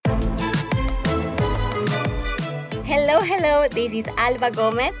Hello, this is Alba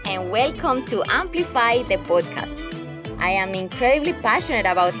Gomez and welcome to Amplify the podcast. I am incredibly passionate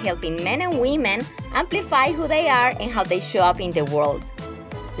about helping men and women amplify who they are and how they show up in the world.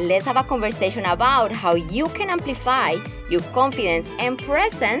 Let's have a conversation about how you can amplify your confidence and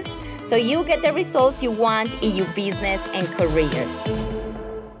presence so you get the results you want in your business and career.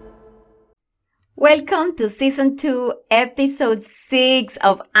 Welcome to Season 2, Episode 6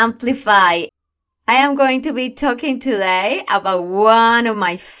 of Amplify. I am going to be talking today about one of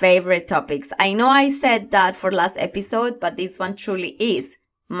my favorite topics. I know I said that for last episode, but this one truly is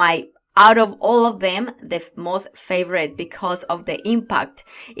out of all of them, the most favorite because of the impact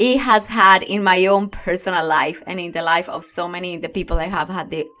it has had in my own personal life and in the life of so many of the people I have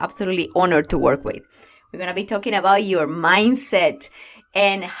had the absolutely honor to work with. We're going to be talking about your mindset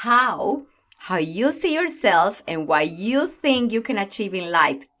and how you see yourself and what you think you can achieve in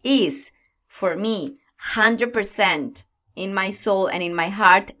life is, for me, 100% in my soul and in my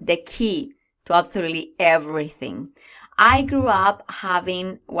heart, the key to absolutely everything. I grew up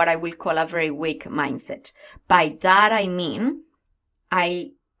having what I will call a very weak mindset. By that I mean,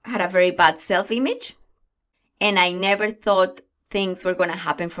 I had a very bad self-image and I never thought things were going to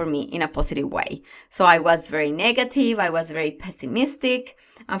happen for me in a positive way. So I was very negative. I was very pessimistic.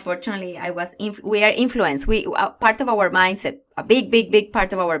 Unfortunately, we are influenced. Part of our mindset, a big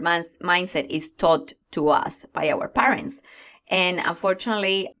part of our mindset is taught to us by our parents. And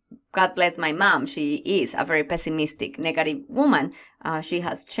unfortunately, God bless my mom. She is a very pessimistic, negative woman. She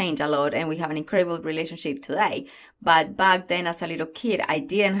has changed a lot and we have an incredible relationship today. But back then as a little kid, I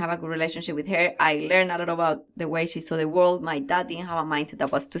didn't have a good relationship with her. I learned a lot about the way she saw the world. My dad didn't have a mindset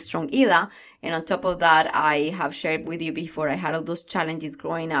that was too strong either. And on top of that, I have shared with you before, I had all those challenges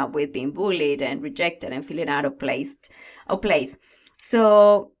growing up with being bullied and rejected and feeling out of place.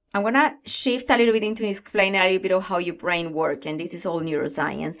 So I'm going to shift a little bit into explaining a little bit of how your brain works. And this is all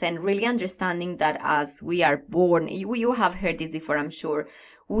neuroscience and really understanding that as we are born, you have heard this before, I'm sure,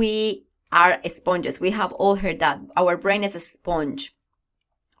 we are sponges. We have all heard that. Our brain is a sponge.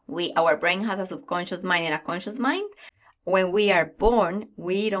 Our brain has a subconscious mind and a conscious mind. When we are born,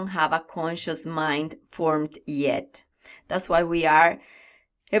 we don't have a conscious mind formed yet. That's why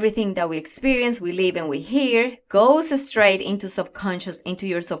everything that we experience, we live and we hear goes straight into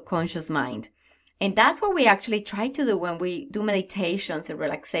your subconscious mind. And that's what we actually try to do when we do meditations and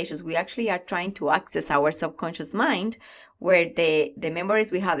relaxations. We actually are trying to access our subconscious mind where the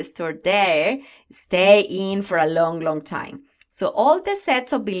memories we have stored there stay in for a long time. So all the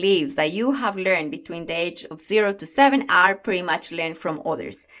sets of beliefs that you have learned between the age of 0 to 7 are pretty much learned from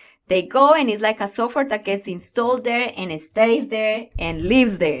others. They go and it's like a software that gets installed there and it stays there and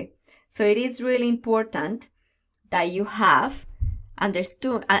lives there. So it is really important that you have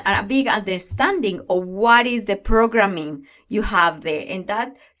understood a big understanding of what is the programming you have there. And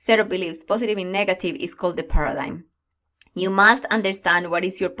that set of beliefs, positive and negative, is called the paradigm. You must understand what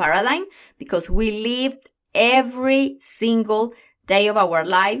is your paradigm because we live every single day of our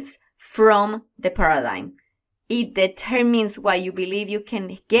lives from the paradigm. It determines what you believe you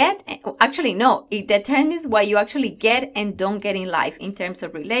can get. Actually, no, it determines what you actually get and don't get in life in terms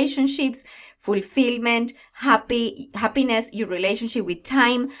of relationships, fulfillment, happiness, your relationship with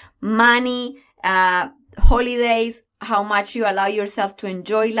time, money, holidays, how much you allow yourself to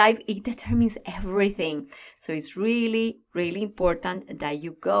enjoy life. It determines everything. So it's really, really important that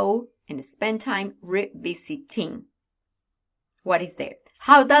you go and spend time revisiting what is there.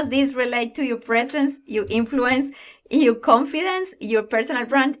 How does this relate to your presence, your influence, your confidence, your personal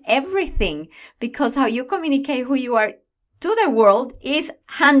brand, everything? Because how you communicate who you are to the world is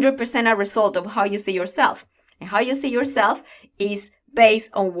 100% a result of how you see yourself. And how you see yourself is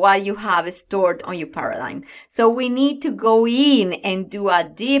based on what you have stored on your paradigm. So we need to go in and do a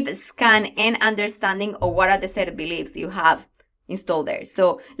deep scan and understanding of what are the set of beliefs you have installed there.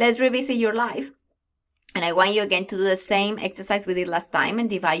 So let's revisit your life. And I want you again to do the same exercise we did last time and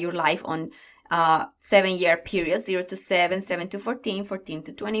divide your life on 7-year periods, 0 to 7, 7 to 14, 14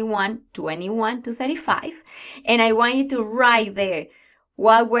 to 21, 21 to 35. And I want you to write there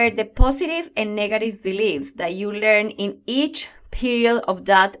what were the positive and negative beliefs that you learned in each period of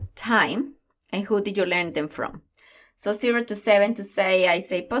that time and who did you learn them from. So 0 to 7 to say, I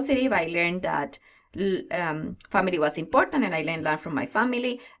say positive, I learned that family was important and I learned that from my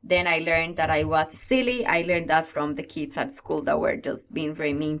family. Then I learned that I was silly. I learned that from the kids at school that were just being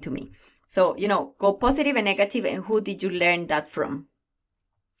very mean to me. So, go positive and negative and who did you learn that from?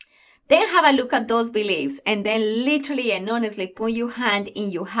 Then have a look at those beliefs and then literally and honestly put your hand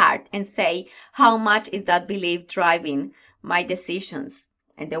in your heart and say, how much is that belief driving my decisions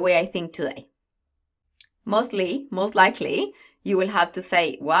and the way I think today? most likely, you will have to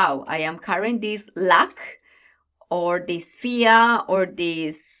say, wow, I am carrying this lack or this fear or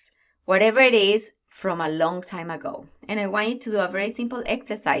this whatever it is from a long time ago. And I want you to do a very simple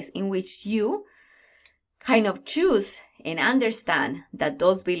exercise in which you kind of choose and understand that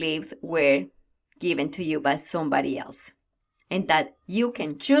those beliefs were given to you by somebody else. And that you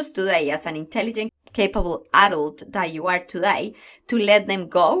can choose today, as an intelligent, capable adult that you are today, to let them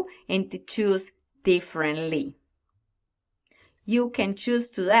go and to choose differently. You can choose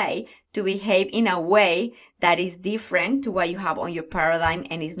today to behave in a way that is different to what you have on your paradigm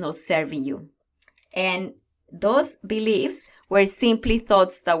and is not serving you. And those beliefs were simply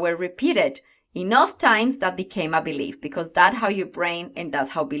thoughts that were repeated enough times that became a belief, because that's how your brain and that's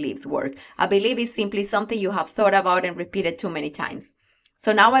how beliefs work. A belief is simply something you have thought about and repeated too many times.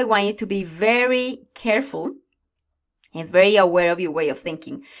 So now I want you to be very careful and very aware of your way of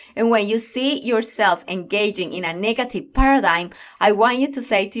thinking. And when you see yourself engaging in a negative paradigm, I want you to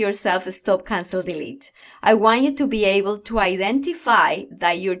say to yourself, stop, cancel, delete. I want you to be able to identify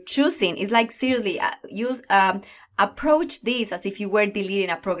that you're choosing. It's like, seriously, approach this as if you were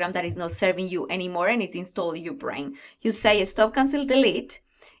deleting a program that is not serving you anymore and is installed in your brain. You say stop, cancel, delete,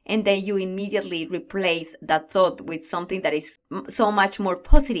 and then you immediately replace that thought with something that is so much more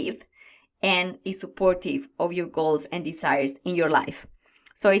positive and is supportive of your goals and desires in your life.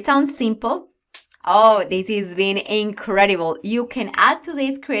 So it sounds simple. Oh, this has been incredible. You can add to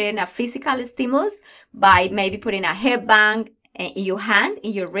this creating a physical stimulus by maybe putting a hairband in your hand,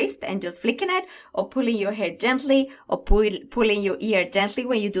 in your wrist, and just flicking it, or pulling your hair gently, or pulling your ear gently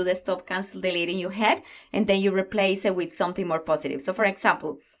when you do the stop, cancel, delete in your head, and then you replace it with something more positive. So for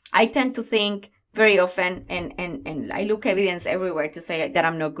example, I tend to think very often, and I look evidence everywhere to say that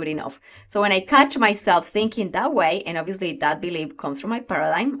I'm not good enough. So when I catch myself thinking that way, and obviously that belief comes from my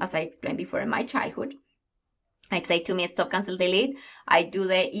paradigm, as I explained before in my childhood, I say to me, stop, cancel, delete. I do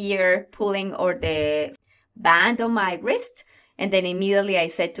the ear pulling or the band on my wrist, and then immediately I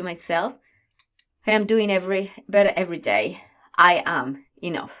said to myself, I am doing better every day. I am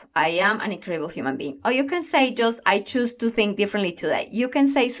enough. I am an incredible human being. Or you can say just, I choose to think differently today. You can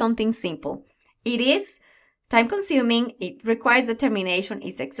say something simple. It is time consuming. It requires determination.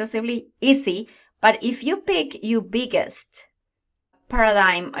 It's excessively easy. But if you pick your biggest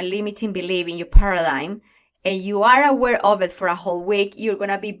paradigm, a limiting belief in your paradigm, and you are aware of it for a whole week, you're going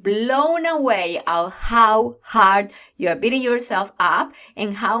to be blown away at how hard you are beating yourself up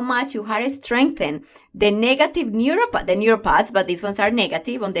and how much you have strengthened the negative neuropaths, but these ones are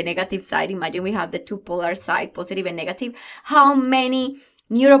negative. On the negative side, imagine we have the two polar side, positive and negative. How many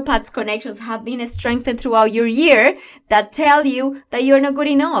neuropaths connections have been strengthened throughout your year that tell you that you're not good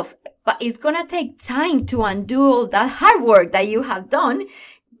enough. But it's going to take time to undo all that hard work that you have done,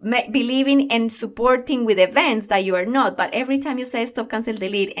 believing and supporting with events that you are not. But every time you say stop, cancel,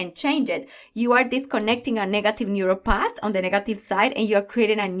 delete and change it, you are disconnecting a negative neuropath on the negative side and you are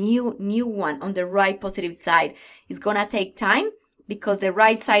creating a new one on the right positive side. It's going to take time because the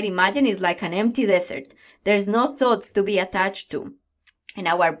right side, imagine, is like an empty desert. There's no thoughts to be attached to. And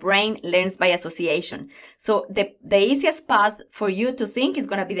our brain learns by association. So the easiest path for you to think is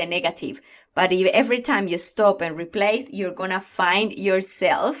going to be the negative. But if every time you stop and replace, you're going to find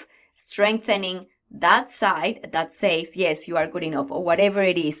yourself strengthening that side that says, yes, you are good enough, or whatever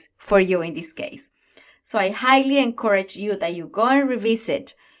it is for you in this case. So I highly encourage you that you go and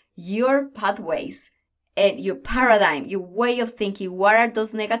revisit your pathways and your paradigm, your way of thinking. What are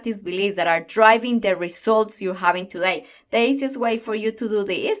those negative beliefs that are driving the results you're having today? The easiest way for you to do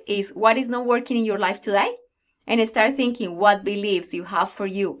this is what is not working in your life today, and start thinking what beliefs you have for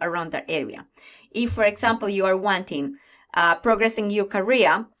you around that area. If, for example, you are wanting progress in your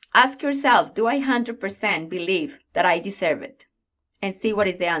career, ask yourself, do I 100% believe that I deserve it? And see what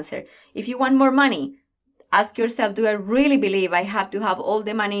is the answer. If you want more money, ask yourself, do I really believe I have to have all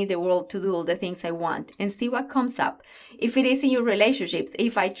the money in the world to do all the things I want? And see what comes up. If it is in your relationships,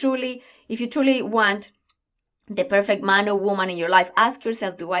 if you truly want the perfect man or woman in your life, ask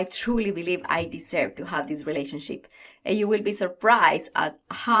yourself, do I truly believe I deserve to have this relationship? And you will be surprised at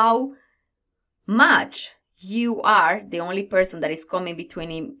how much you are the only person that is coming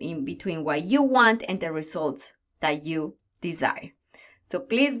in between what you want and the results that you desire. So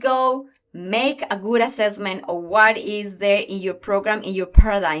please go make a good assessment of what is there in your program, in your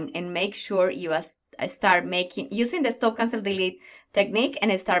paradigm, and make sure you start using the stop, cancel, delete technique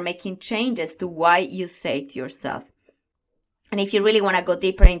and start making changes to what you say to yourself. And if you really want to go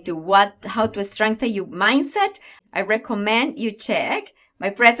deeper into how to strengthen your mindset, I recommend you check my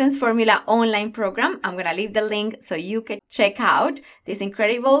Presence Formula online program. I'm going to leave the link so you can check out this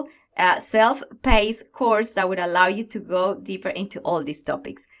incredible self-paced course that would allow you to go deeper into all these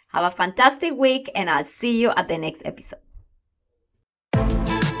topics. Have a fantastic week, and I'll see you at the next episode.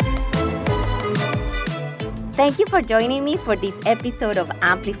 Thank you for joining me for this episode of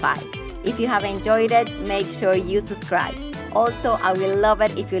Amplify. If you have enjoyed it, make sure you subscribe. Also, I will love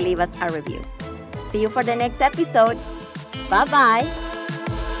it if you leave us a review. See you for the next episode. Bye-bye.